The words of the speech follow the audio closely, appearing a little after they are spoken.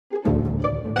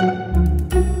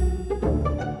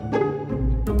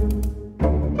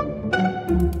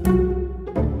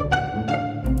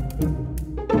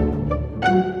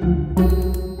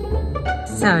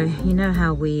So, you know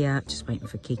how we, just waiting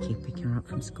for Kiki picking her up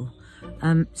from school.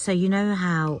 So you know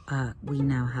how we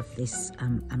now have this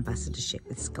ambassadorship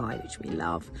with Sky, which we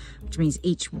love, which means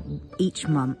each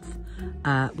month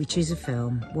we choose a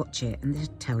film, watch it, and they'll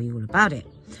tell you all about it.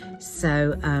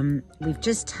 So we've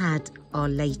just had our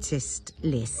latest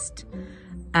list,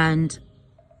 and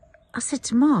I said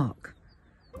to Mark,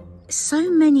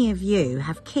 so many of you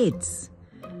have kids,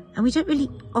 and we don't really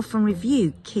often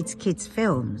review kids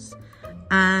films.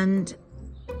 And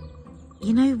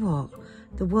you know what?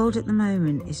 The world at the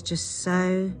moment is just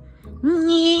so...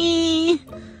 I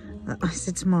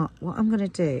said to Mark, what I'm going to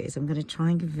do is I'm going to try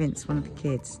and convince one of the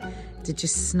kids to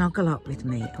just snuggle up with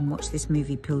me and watch this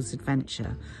movie, Pill's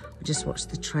Adventure. I just watched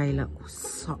the trailer. Oh,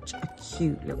 such a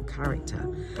cute little character.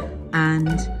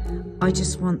 And I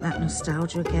just want that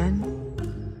nostalgia again.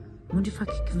 I wonder if I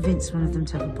could convince one of them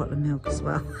to have a bottle of milk as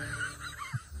well.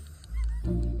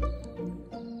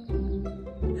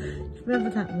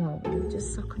 Remember that one? We would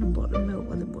just suck on a bottle of milk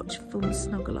while they watch a film and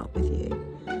snuggle up with you.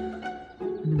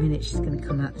 In a minute, she's going to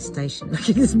come out the station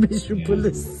looking as miserable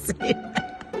as sin.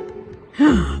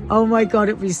 Oh my God,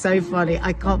 it'd be so funny.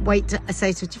 I can't wait to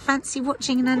say to her, do you fancy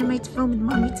watching an animated film with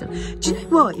Mummy? Do you know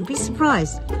what? You'd be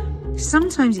surprised.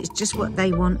 Sometimes it's just what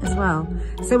they want as well.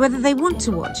 So whether they want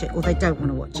to watch it or they don't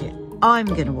want to watch it, I'm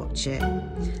going to watch it.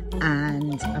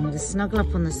 And I'm going to snuggle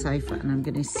up on the sofa and I'm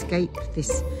going to escape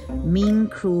this mean,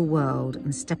 cruel world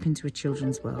and step into a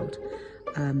children's world.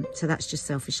 So that's just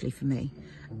selfishly for me.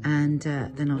 And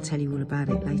then I'll tell you all about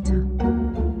it later.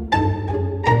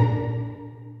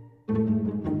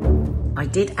 I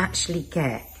did actually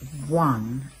get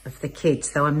one of the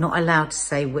kids, though I'm not allowed to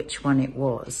say which one it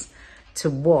was, to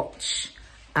watch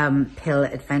Pill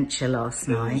Adventure last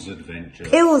night. Pill's Adventure.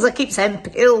 Pills, I keep saying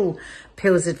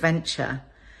Pill's Adventure.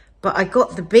 But I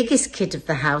got the biggest kid of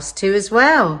the house too as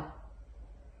well.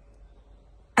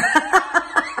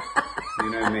 You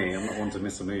know me, I'm not one to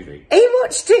miss a movie. He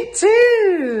watched it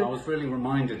too. I was really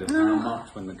reminded of how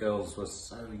much when the girls were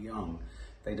so young,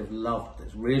 they'd have loved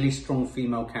this really strong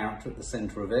female character at the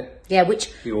centre of it. Yeah,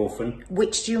 which... The orphan.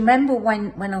 Which, do you remember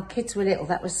when our kids were little,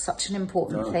 that was such an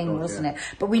important thing, wasn't it?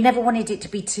 But we never wanted it to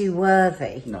be too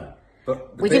worthy. No.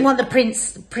 But we didn't want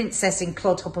the princess in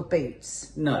clodhopper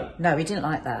boots. No. No, we didn't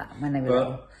like that when they were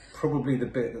little. Probably the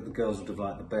bit that the girls would have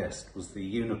liked the best was the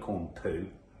unicorn poo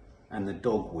and the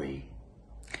dog wee.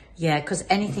 Yeah, because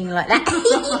anything like that...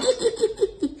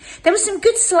 There was some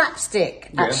good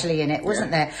slapstick, actually, in it, wasn't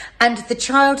there? And the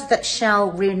child that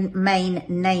shall remain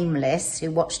nameless, who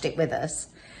watched it with us,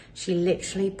 she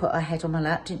literally put her head on my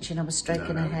lap, didn't she? And I was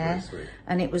stroking her hair.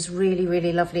 And it was really,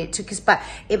 really lovely. It took us back.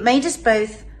 It made us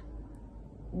both...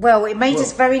 Well, it made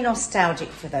us very nostalgic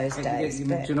for those days.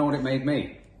 Do you know what it made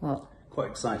me? What?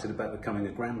 Quite excited about becoming a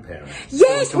grandparent.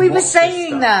 Yes, we were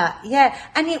saying that. Yeah.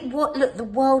 And look, the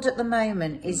world at the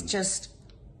moment is just...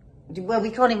 Well, we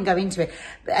can't even go into it.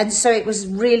 And so it was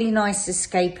really nice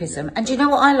escapism. Yeah. And do you know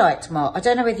what I liked, Mark? I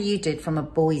don't know whether you did from a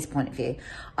boy's point of view.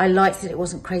 I liked that it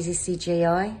wasn't crazy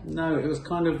CGI. No, it was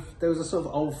kind of, there was a sort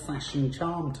of old-fashioned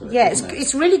charm to it. Yeah,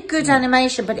 it's really good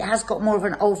animation, but it has got more of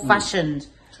an old-fashioned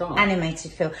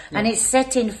animated film. Yeah. And it's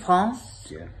set in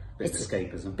France. Yeah, bit of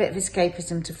escapism. Bit of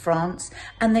escapism to France.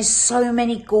 And there's so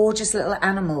many gorgeous little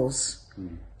animals.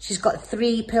 She's got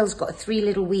Pill's got three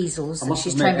little weasels and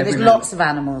she's trained, but there's lots of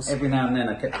animals. Every now and then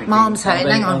I kept thinking, Mom's home,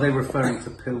 hang on. Are they referring to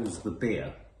Pill's the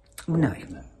beer? No.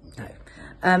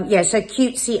 Yeah, so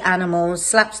cutesy animals,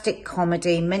 slapstick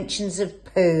comedy, mentions of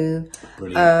poo.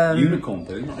 Brilliant. Unicorn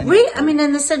poo. Really? I mean,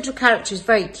 and the central character is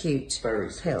very cute. Very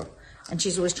Pill. And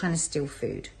she's always trying to steal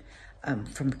food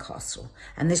from the castle.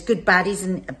 And there's good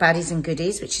baddies and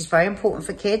goodies, which is very important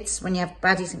for kids when you have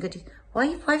baddies and goodies.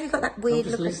 Why have you got that weird look?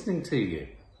 I'm just listening to you.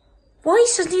 Why are you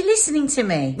suddenly listening to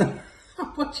me?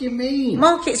 What do you mean?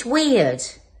 Mark, it's weird.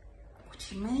 What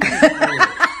do you mean?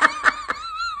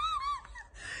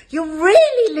 You're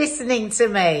really listening to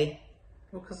me.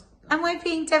 Well, 'cause am I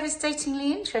being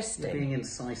devastatingly interesting? You're being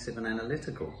incisive and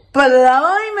analytical.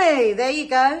 Blimey! There you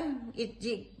go.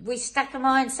 We stack them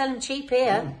high and sell them cheap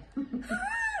here.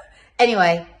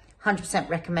 Anyway, 100%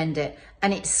 recommend it.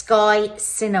 And it's Sky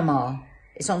Cinema.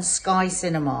 It's on Sky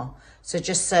Cinema. So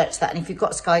just search that. And if you've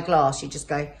got Sky Glass, you just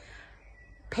go,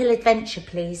 Pill Adventure,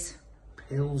 please.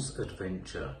 Pill's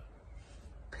Adventure.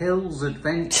 Pill's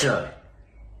Adventure.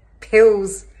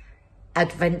 Pill's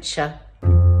Adventure.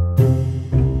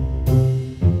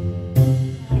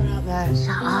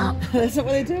 Shut up. That's not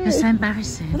what they do. It's so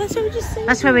embarrassing. Well, that's what we just said.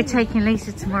 That's where we're taking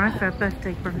Lisa tomorrow for her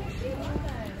birthday brunch.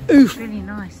 It's really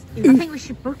nice. I think we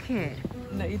should book it.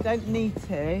 No, you don't need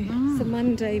to. It's a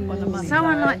Monday morning. So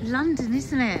unlike London,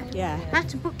 isn't it? Yeah. You have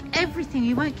to book everything.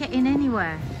 You won't get in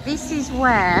anywhere. This is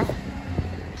where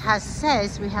Kaz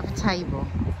says we have a table.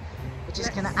 We're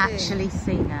just going to actually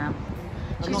see now.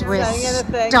 Because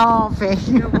we're starving.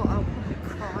 You know what? I'll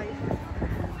cry.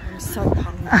 I'm so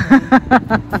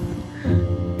hungry.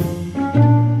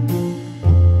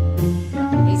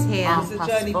 He's here. Was the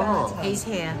journey bad? He's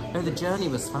here. No, the journey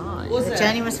was fine. The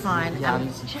journey was fine. Yeah,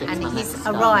 and he's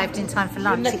arrived in time for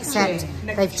lunch, except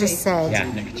they've just said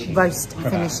roast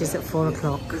finishes at 4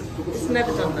 o'clock. It's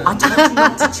never done that. I told you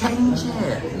not to change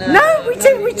it. No, we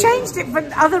didn't. We changed it for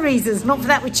other reasons. Not for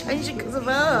that. We changed it because of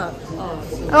her.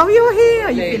 Oh, you're here.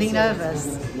 Are you feeling nervous?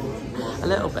 A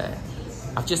little bit.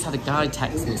 I've just had a guy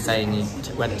text me saying he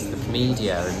went to the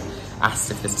Comedia and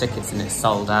asked if there's tickets and it's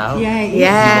sold out. Yeah. He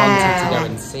wanted to go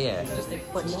and see it.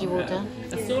 What did you order?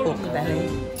 Pork belly.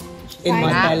 In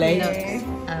my belly.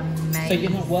 Amazing. So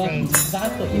you're not working? Because I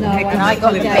thought you No, were. And I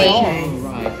got the beef.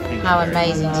 Right. How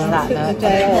amazing does that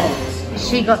look?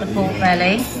 She got the pork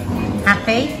belly.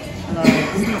 Happy?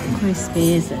 It's not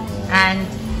crispy, is it? And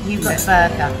you got the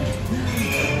burger.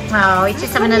 Oh, he's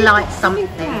just having a light something.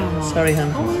 Sorry, hon.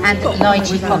 And a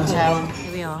lychee cocktail.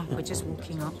 Here we are. We're just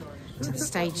walking up to the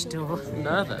stage door.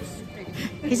 Nervous.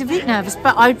 He's a bit nervous,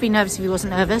 but I'd be nervous if he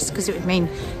wasn't nervous, because it would mean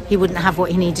he wouldn't have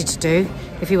what he needed to do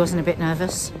if he wasn't a bit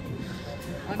nervous.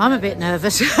 I'm a bit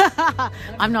nervous.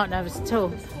 I'm not nervous at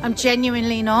all. I'm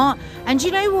genuinely not. And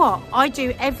you know what? I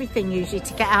do everything usually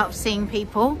to get out of seeing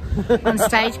people on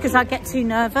stage because I get too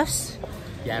nervous.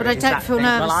 Yeah, but I it's don't that feel thing.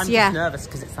 nervous. Well, I'm yeah. just nervous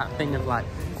because it's that thing of like,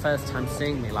 first time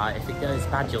seeing me, like if it goes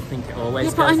bad you'll think it always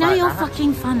Yeah, but I goes know like you're that.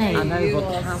 fucking funny. I know,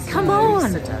 but Come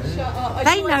on. don't.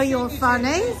 They know you're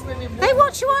funny. They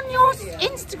watch you on your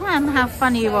Instagram how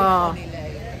funny you are.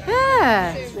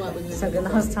 Yeah. So the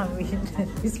last time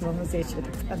this one was here, she had a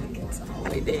panic attack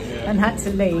and had to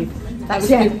leave.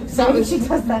 That's it. So when she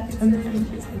does that,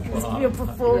 it's for your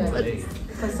performance.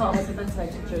 If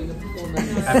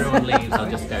everyone leaves, I'll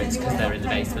just go because they're in the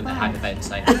basement, they hang the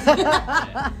ventilator.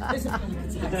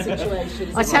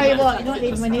 I tell you what, not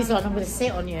even when he's on, I'm going to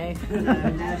sit on you.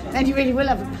 And you really will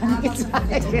have a panic attack.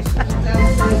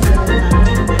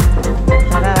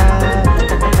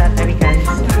 There he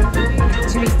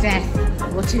goes. To his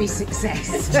death or to his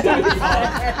success.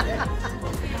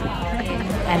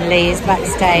 And Lee is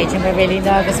backstage and we're really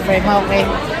nervous for him, aren't we?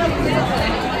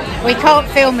 We can't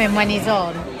film him when he's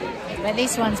on. But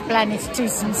this one's planning to do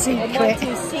some secret. I might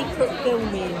do secret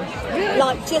filming.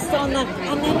 Like just on that.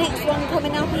 And the next one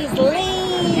coming up is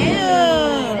Lee.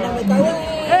 Yeah. And then we go,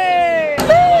 Hey!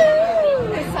 Woo!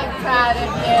 We're so proud of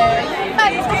you.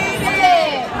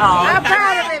 Fantastic! How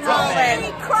proud of him, Darling.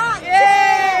 Owen?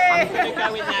 Yay! I'm going to go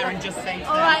in there and just say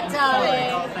All right, darling.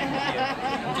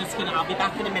 I'll be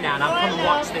back in a minute and I'll come and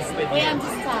watch this with you. We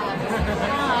understand.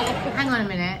 Hang on a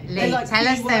minute, Lee. Tell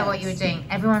us there what you were doing.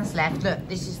 Everyone's left. Look,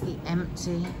 this is the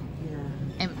empty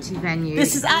venue.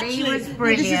 This is Lee was actually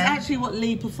brilliant. what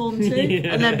Lee performed to.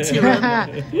 An empty room.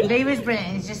 Lee was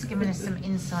brilliant. He's just giving us some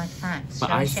inside facts. But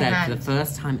Show I us your said hand. for the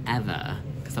first time ever,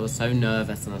 because I was so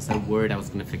nervous and I was so worried I was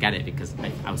going to forget it because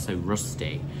I was so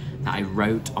rusty, that I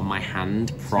wrote on my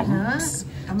hand prompts.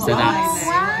 So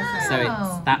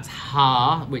that's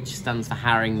Ha, which stands for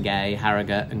Haringey,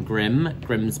 Harrogate, and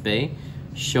Grimsby.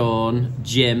 Sean,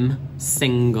 Jim,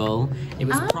 single. It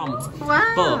was prompt.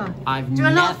 Wow. But I've Do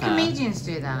never. a lot of comedians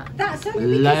do that? That's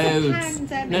only Loads. because of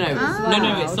pandemic.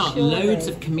 No, it's not. Surely. Loads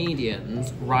of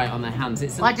comedians write on their hands.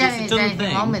 It's a, I don't it's think a there's done anything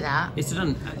thing. wrong with that. It's a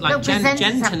done. Like Look, Jen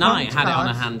presenters have tonight prompt had it on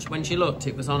her cards. hand. When she looked,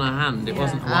 it was on her hand. It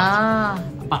wasn't watched. Ah.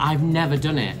 But I've never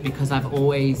done it because I've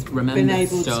always remembered Been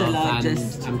able to, stuff like, and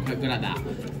just- I'm quite good at that.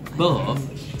 But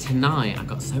tonight I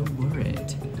got so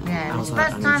worried. Yeah, I it's was the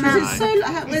like, first I time need to out. try. So,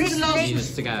 like, when's this the last? Need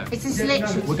us to go. It's a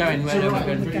selection. We're going. We're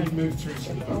going.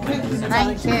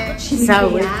 Thank you. So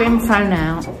we've been thrown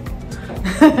out.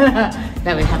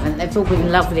 No, we haven't. They've all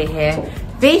been lovely here.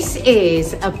 This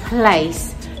is a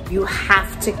place you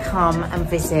have to come and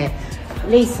visit.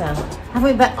 Lisa, have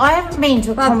we? But I haven't been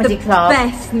to a comedy club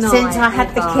since I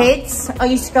had the kids. I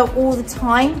used to go all the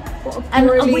time, and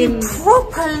we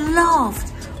proper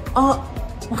laughed our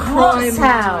hearts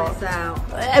out.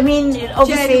 I mean,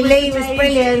 obviously Lee was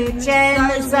brilliant.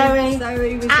 Jen,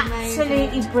 Zoe was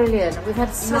absolutely brilliant. We've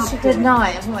had such a good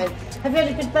night, haven't we? Have you had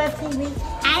a good birthday week?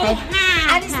 I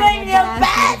have. And it's not even your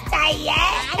birthday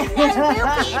yet. I know,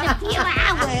 we'll be in a few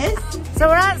hours. So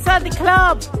we're outside the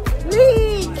club.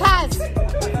 Lee, Kaz.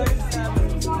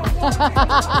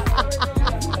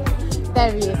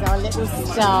 There he is, our little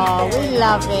star. We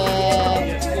love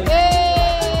it. Yay!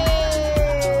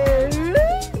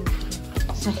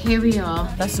 So here we are.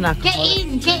 That's enough. Get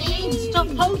in, stop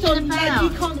Hold on, about. no, you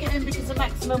can't get in because of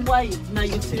maximum weight. No,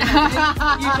 you're too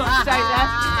heavy. You've got to stay there.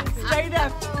 Stay there.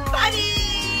 Funny!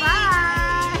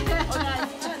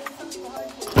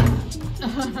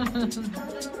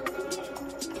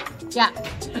 Yeah.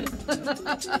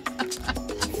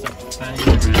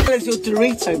 Where's your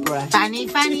Dorito breath? Fanny.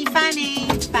 Yay!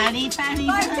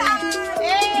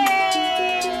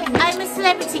 I'm a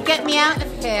celebrity, get me out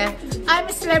of here. I'm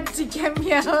a celebrity, get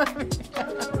me out of here.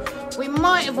 We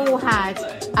might have all had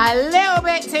a little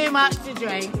bit too much to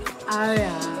drink. Oh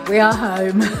yeah. We are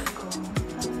home.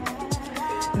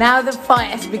 Now the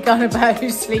fight has begun about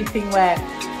who's sleeping where.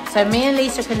 So me and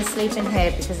Lisa are going to sleep in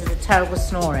here because of the terrible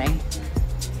snoring.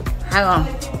 Hang on.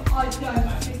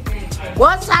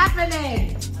 What's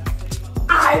happening?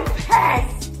 I'm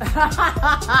pissed.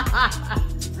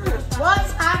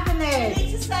 What's happening? You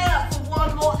need to stay up for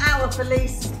 1 more hour for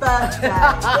Lisa's birthday.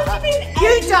 What do you mean?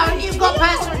 You don't. You've got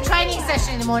personal training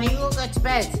session in the morning. You'll go to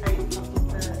bed.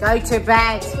 Go to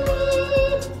bed.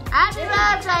 Happy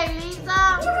birthday,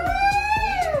 Lisa.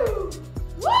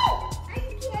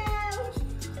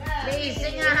 Please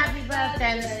sing a happy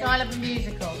birthday in the style of a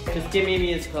musical. Just give me a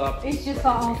musical. It's just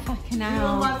like, oh, fucking You're on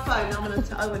hell. my phone.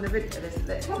 I'm going to video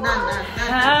this. No.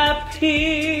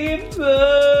 Happy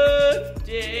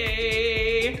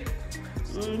birthday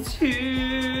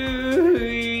to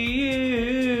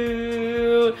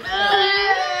you.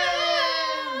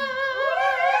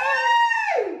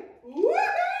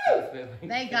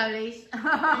 There you go, Lisa.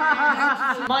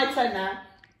 My turn now.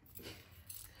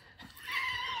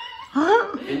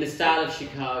 In the style of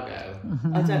Chicago.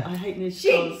 I hate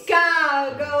musicals.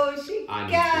 Chicago.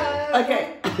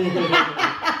 Okay.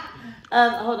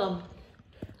 Hold on.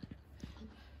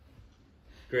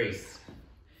 Greece.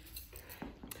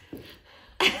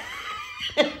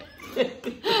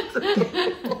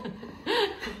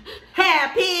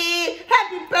 Happy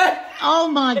birthday. Oh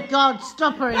my God,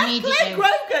 stop her immediately. Glenn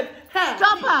Grogan.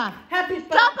 Stop her. Happy birthday.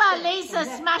 Stop her, Lisa.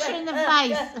 Smash her in the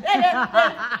face.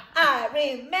 I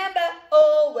remember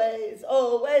always. I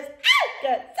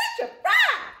got such a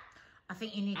pride. I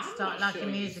think you need to start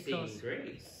liking musicals.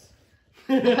 Greece.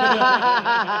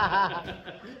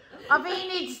 I think you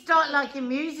need to start liking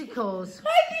musicals.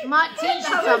 Might teach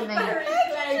you something. There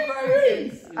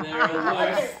are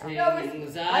worse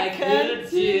things I could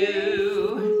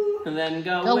do than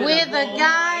go with a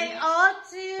guy or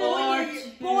two.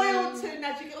 Boy or two.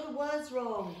 Now, do you get all the words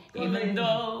wrong? Even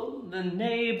though the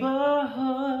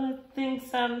neighborhood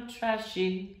thinks I'm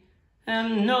trashy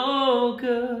and no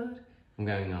good. I'm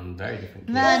going on very different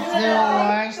keys. That's the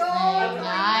worst thing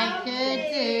I could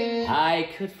do. I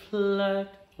could flirt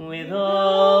with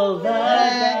all the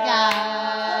guys.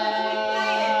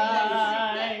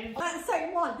 That's the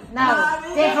same one. No,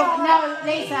 different. No,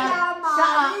 Lisa, shut up.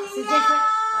 It's a different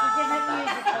musical.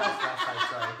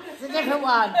 It's a different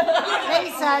one.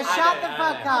 Lisa, shut the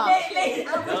fuck up.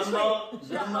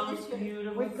 The most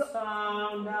beautiful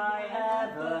sound I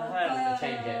ever heard.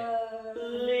 Change it.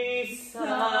 Lisa.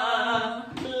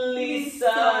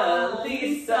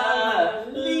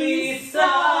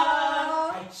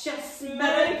 I just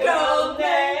met a girl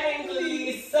named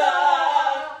Lisa,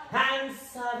 and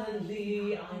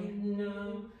suddenly I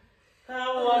knew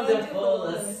how wonderful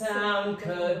a sound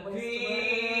could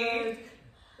be.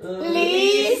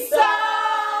 Lisa!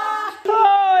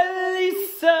 Oh,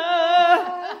 Lisa!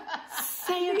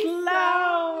 Say it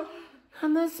loud,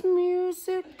 and there's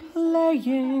music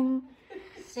playing.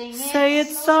 Say it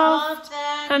soft,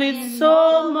 and it's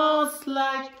almost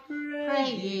like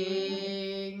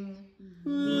praying.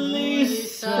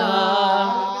 Lisa,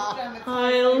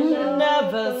 I'll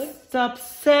never stop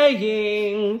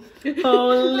saying, oh,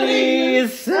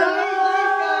 Lisa.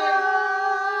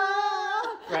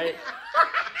 Right.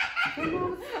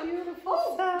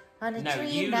 No,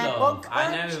 you love.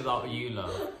 I know what you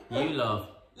love. You love.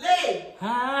 Lee.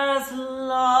 As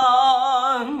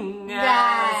long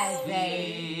as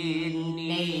it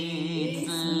needs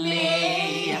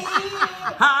me,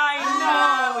 I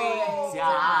know it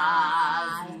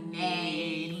does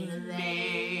need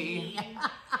me.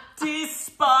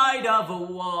 Despite of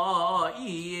what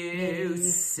you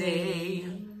say,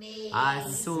 I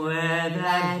swear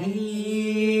that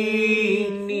he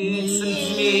needs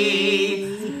me.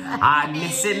 I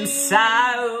miss him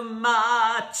so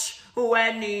much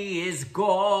when he is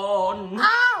gone,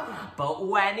 but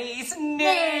when he's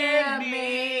near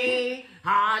me,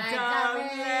 I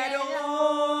don't let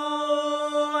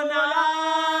on. I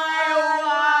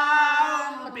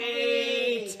won't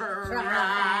be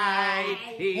trying.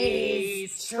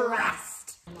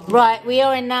 Right, we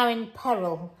are now in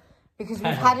peril because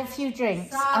we've had a few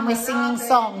drinks and we're singing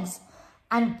songs.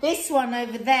 And this one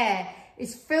over there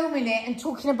is filming it and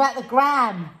talking about the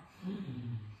gram.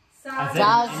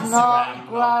 Does not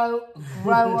grow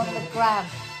on the gram.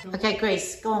 Okay,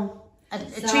 Grace, go on. A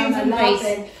tune from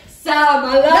Grace. No,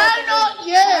 not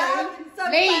you.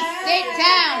 Please sit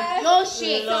down. Your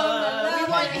shit. We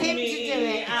want him to do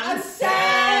it. I'm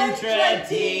Sandra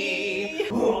D.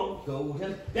 Won't go to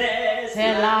bed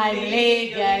Till I'm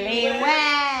legally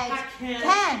wed.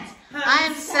 Can't.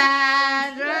 I'm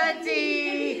Sandra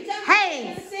D.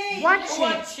 Hey,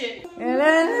 watch it. I'm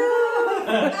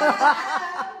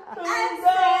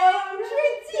Sandra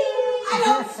D. I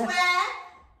don't swear.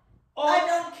 I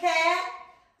don't care.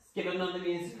 Give another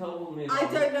musical movie. I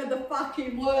don't know the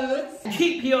fucking words.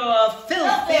 Keep your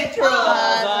filthy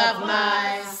drawers off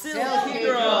my silky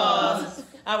drawers.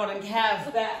 I wouldn't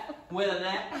have that with a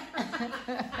net.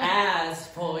 As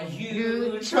for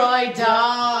you, Troy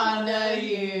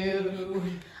Donahue,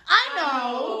 I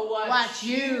know what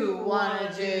you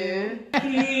wanna do.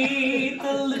 feed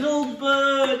the little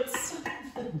birds.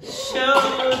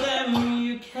 Show them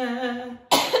you care.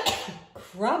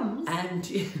 Crumbs. And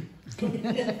you... Could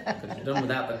have done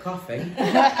without the coffee.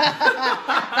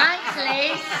 Thanks,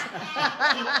 Liz.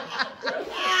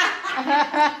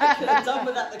 Could have done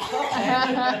without the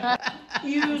coffee.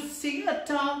 You see a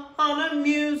doll on a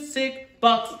music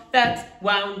box that's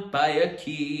wound by a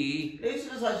key. It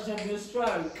looks like she's having a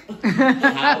stroke.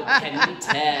 How can you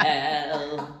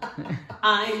tell?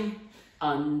 I'm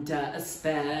under a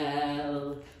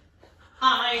spell.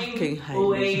 I'm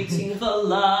waiting for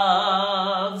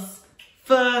love's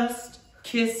first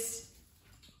kiss.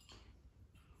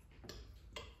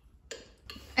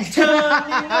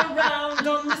 Turning around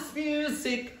on this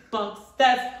music box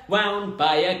that's wound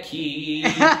by a key.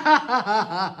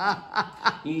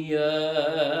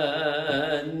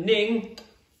 Yearning.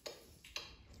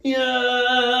 I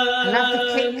love the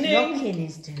TikToking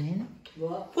he's doing.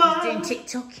 What? He's doing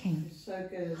TikToking. So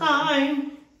good.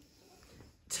 I'm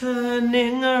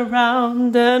turning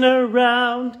around and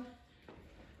around,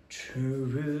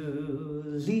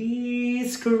 truly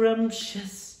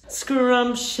scrumptious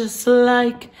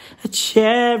like a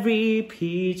cherry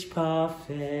peach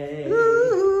parfait.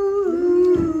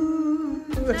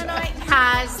 Tonight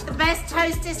has the best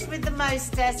hostess with the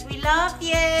mostest. We love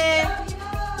you.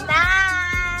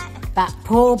 Night. That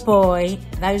poor boy,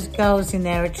 those girls in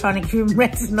there are trying to give him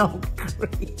retinol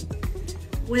cream.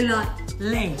 We're like,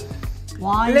 Lee,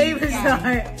 why are Lee you was gay?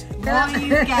 like, Why are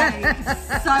you gay?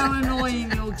 It's so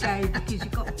annoying you're gay because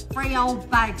you've got 3 old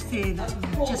bags here that you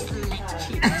just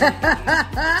lectured.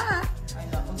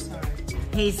 I'm sorry.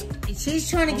 She's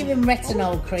trying to give him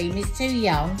retinol cream. He's too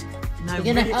young. No, You're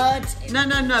gonna hurt him. No,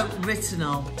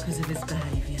 retinol because of his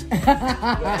behaviour.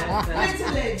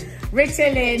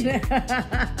 Ritalin.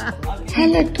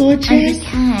 Hello, gorgeous.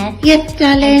 Yes,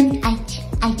 darling. I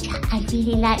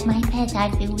really like my bed. I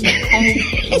feel really cozy.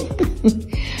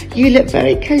 You look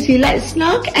very cozy. Like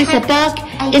snug as a bug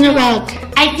in a rug.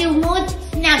 I feel more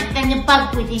snug than a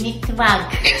bug within its rug.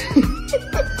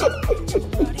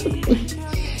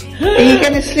 Are you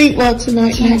going to sleep well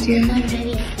tonight, Nadia? I'm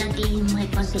very snuggy in my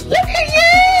body. Look at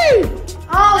you!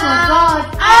 Oh my God.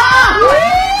 Ah!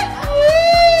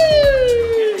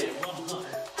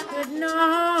 Good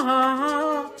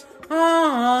night. Good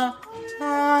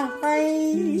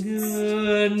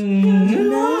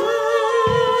night.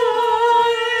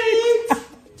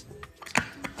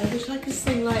 I wish I could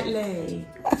sing like Lee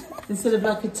instead of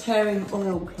like a tearing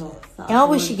oilcloth. I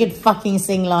wish you could fucking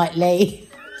sing like Lee.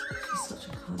 She's such a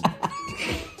cunt.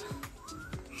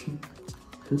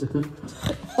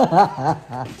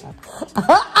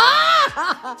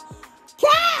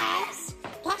 Cass!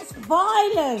 That's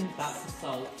violent. That's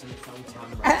assault and it's on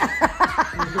camera.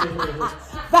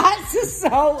 That's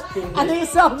assault and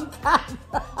it's on camera.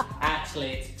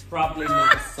 Actually, it's probably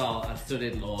not assault. I've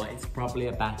studied law. It's probably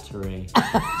a battery.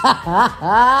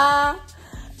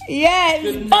 Yeah,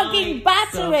 it's Good fucking night,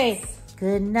 battery. subs.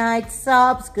 Good night,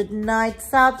 subs. Good night,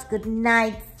 subs. Good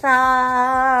night,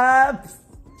 subs.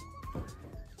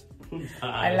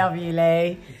 I love you,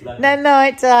 Lee. Night,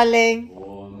 night, darling.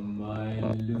 Oh, my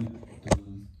little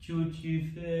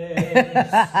choochie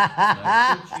face.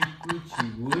 My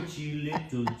choochie,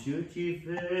 little choochie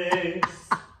face.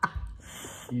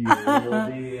 You're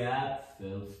the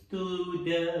apple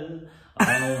strudel of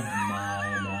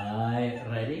my night.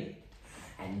 Ready?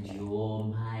 And you're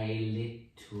my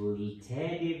little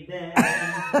teddy bear.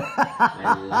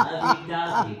 My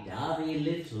lovey-dovey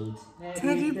little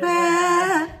teddy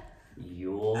bear.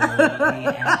 You're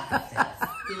the apple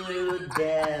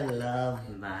strudel of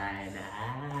my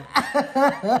night.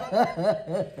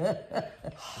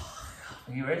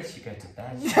 You really should go to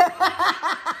bed.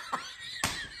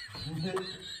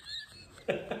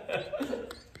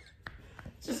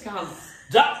 Just can't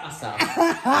stop myself.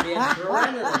 The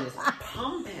adrenaline is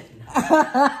pumping.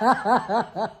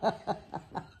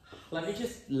 Let me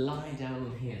just lie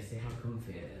down here, see how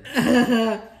comfy it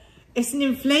is. It's an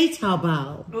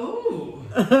inflatable. Ooh.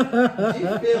 Do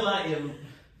you feel like you're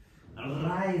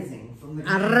rising from the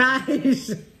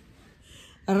ground?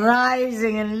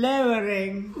 Rising and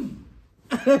lowering.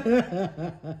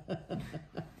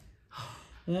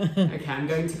 Okay, I'm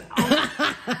going to bed.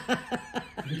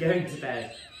 I'm going to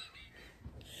bed.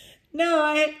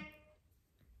 No,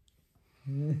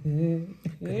 Good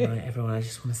night, everyone. I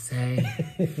just want to say,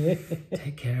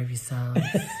 take care of yourselves,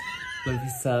 love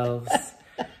yourselves,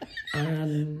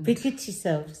 and be good to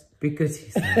yourselves. Be good to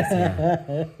yourselves,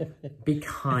 yeah. Be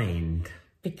kind.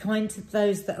 Be kind to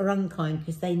those that are unkind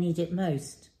because they need it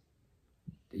most.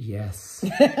 Yes.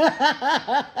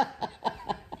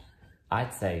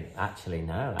 I'd say, actually,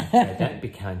 no. I'd say don't be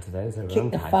kind to those who are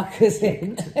unkind. Kick the fuckers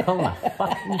in. Call them a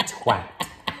fucking twat.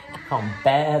 Can't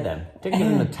bear them. Don't give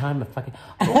them the time of fucking...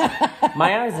 Oh,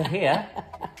 my eyes are here.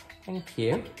 Thank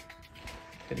you.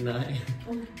 Good night.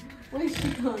 Where's she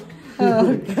gone?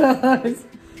 Oh, God.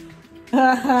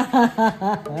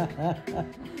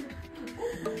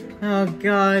 Oh,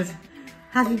 God.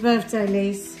 Happy birthday,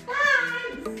 Lise.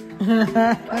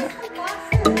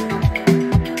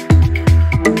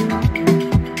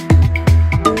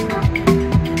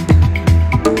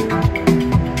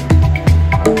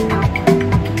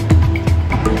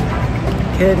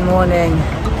 Good morning.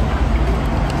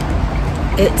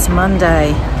 It's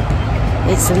Monday.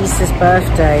 It's Lisa's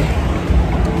birthday.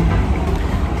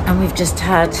 And we've just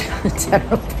had a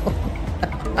terrible...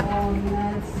 Oh,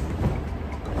 Ned.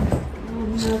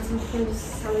 I feel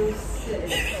so sick.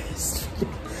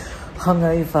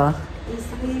 Hungover. It's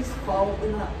Lee's fault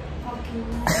with that fucking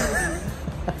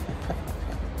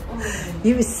rain.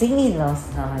 You were singing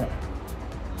last night.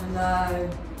 I know.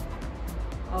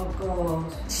 Oh,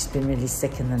 God. She's been really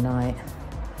sick in the night.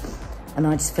 And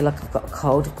I just feel like I've got a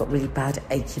cold. I've got really bad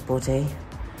achy body.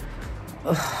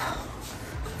 Ugh.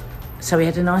 So we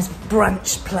had a nice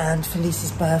brunch planned for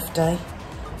Lisa's birthday.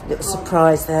 A little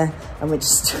surprise there. And we're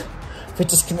just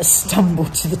going to stumble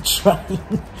to the train.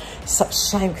 It's such a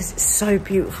shame because it's so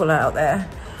beautiful out there.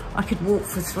 I could walk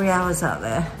for 3 hours out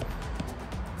there.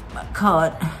 But I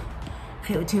can't. I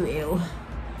feel too ill.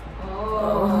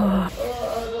 Oh.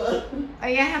 Are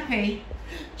you happy?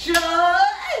 Joy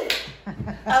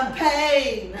and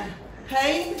pain.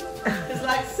 Pain is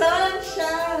like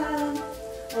sunshine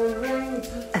and rain.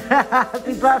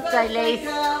 Happy birthday, Lise.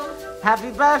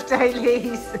 Happy birthday,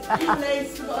 Lise.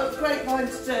 Lise, we've got a great one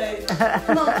to do.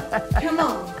 Come on, come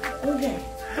on. Oh yeah,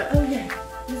 oh yeah.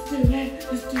 Let's do it,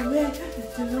 let's do it,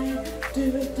 let's do it, do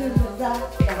it, do it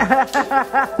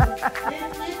right.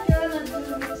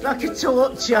 It's like a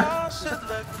torture.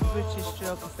 British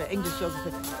geography, English geography.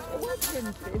 What's in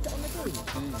it? Is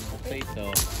it on the beach?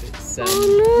 It's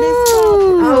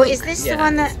Oh, is this the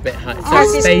one that... it's a bit high. So Oh,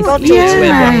 it's this basically bottom where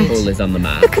bag. Blackpool is on the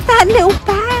map. Look at that little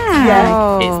bag.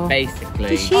 Yeah. It's basically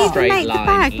Did she even straight make the line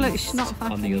bag? east Look, she's not on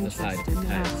fucking the other side of the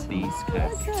interested in coast, the east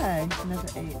coast. Okay, never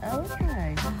eat.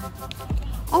 Okay.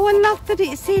 Oh, I love that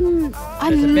it's in. I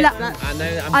There's a bit- love. I know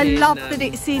that I'm I being, love that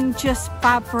it's in just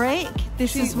fabric.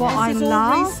 This is what I This is all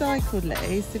love. recycled,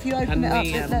 Lise. If you open Can it up,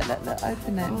 we, look,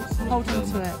 open it. Hold on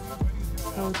to it.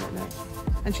 Hold it, look.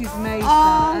 And she's made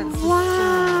Oh, that. It's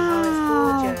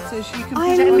wow. gorgeous. So she can I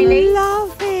put it on.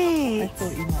 love I it.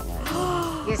 thought you might like that.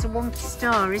 Yeah, it's a wonky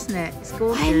star, isn't it? It's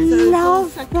gorgeous. I love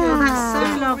It's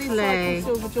that. so lovely. Recycled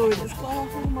silver jewelry. It's got a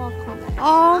hallmark on it.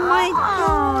 Oh my Oh,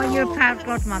 god. you're a proud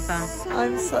godmother.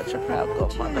 I'm such a proud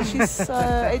godmother. She's so.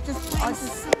 I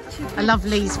just. I love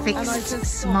Lee's And I fixed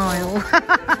just- smile.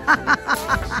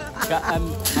 I'm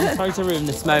sorry to ruin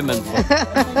this moment,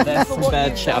 but there's some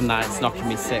bird shit on that. It's knocking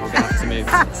me sick. We're going to have to move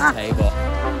to this table.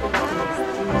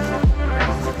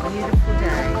 Beautiful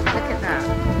day. Look at that.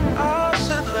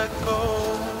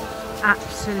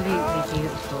 Absolutely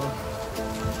beautiful.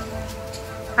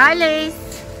 Hi,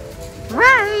 Lise.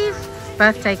 Wave.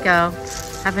 Birthday girl.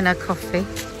 Having her coffee.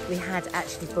 We had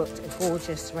actually booked a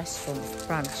gorgeous restaurant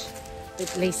for brunch,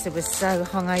 but Lisa was so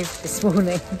hungover this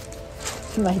morning.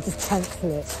 She made us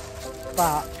cancel it.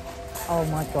 But, oh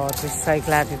my God, we're so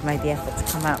glad we've made the effort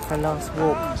to come out for a last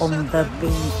walk on the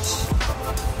beach.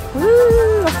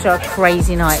 Woo! After our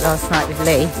crazy night last night with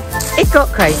Lee. It got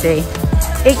crazy.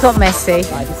 It got messy.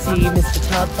 By the sea, Mr.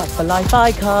 Todd, but for life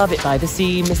I carve it. By the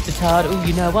sea, Mr. Todd, oh,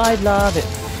 you know I love it.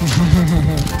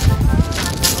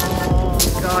 Oh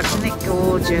God, God, isn't it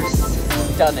gorgeous?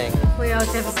 Stunning. We are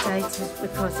devastated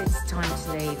because it's time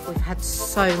to leave. We've had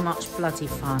so much bloody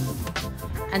fun.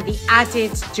 And the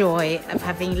added joy of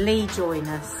having Lee join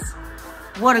us.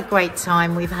 What a great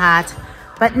time we've had.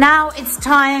 But now it's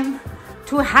time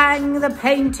to hang the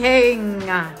painting.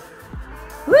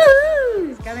 Woo!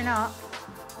 It's going up.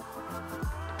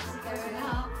 Is it going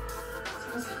up?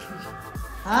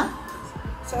 Huh?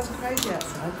 Sounds crazy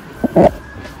outside.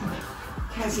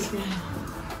 Kaz is going.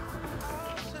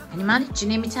 Any money? Do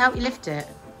you need me to help you lift it?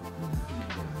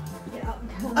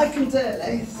 I can do it,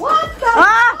 Liz. What the?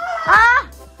 Ah! Ah!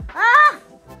 Ah!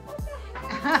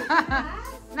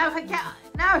 No, I can't.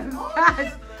 No,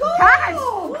 Kaz. Kaz,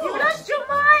 you lost your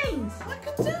mind. I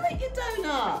can do it, you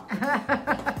donut.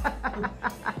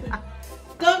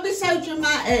 Don't be so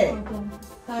dramatic.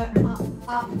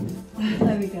 Up.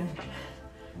 There we go.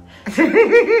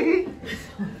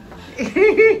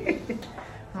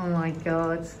 Oh my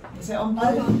God. Is it on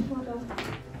both? Hold on.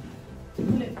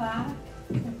 Pull it back.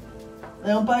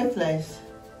 They're on both, Liz.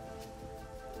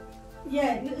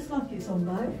 Yeah, it looks like it's on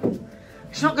both.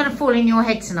 It's not going to fall in your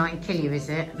head tonight and kill you, is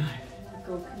it?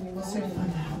 God, can you Let's find out.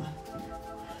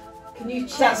 Can you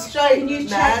check? That's straight, Can you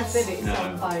check lads. that it's No.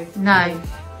 on both? No.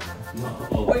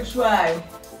 Which way?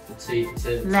 To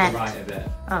the Left. right a bit.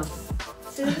 Oh.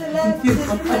 To the left, to the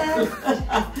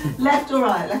left. Left or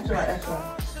right? Left or right? Left or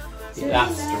right?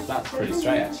 That's pretty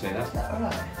straight actually. That's Left or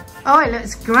right? Oh, it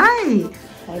looks great.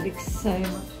 That looks so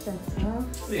much better.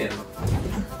 yeah.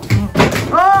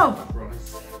 Oh!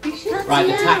 You should Right,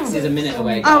 the taxi's a minute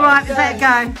away. All right, we better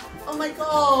go. Oh my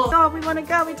God! Oh, we want to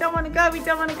go. We don't want to go. We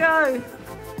don't want to go.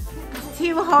 It's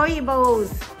too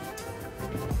horribles.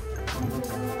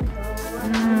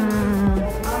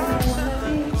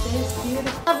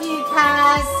 Love you,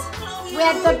 Kaz. We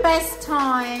had the best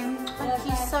time. Thank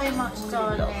you so much,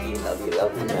 darling. Love you.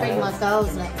 I'm gonna bring my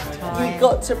girls next time. You've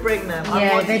got to bring them.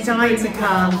 Yeah, they're dying to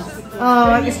come.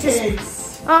 Oh, it was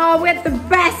just. Oh, we had the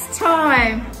best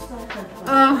time.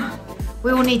 Oh,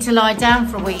 we all need to lie down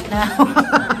for a week now.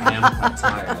 I am quite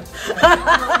tired.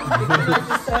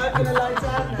 So I'm going to lie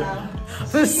down now.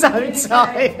 We're so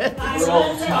tired. We're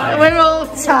all tired. We're all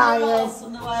tired.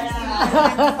 On the way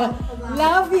out.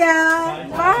 Love ya.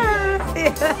 Bye.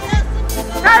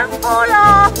 Don't fall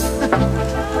off.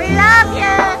 We love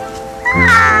you.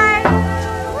 Bye.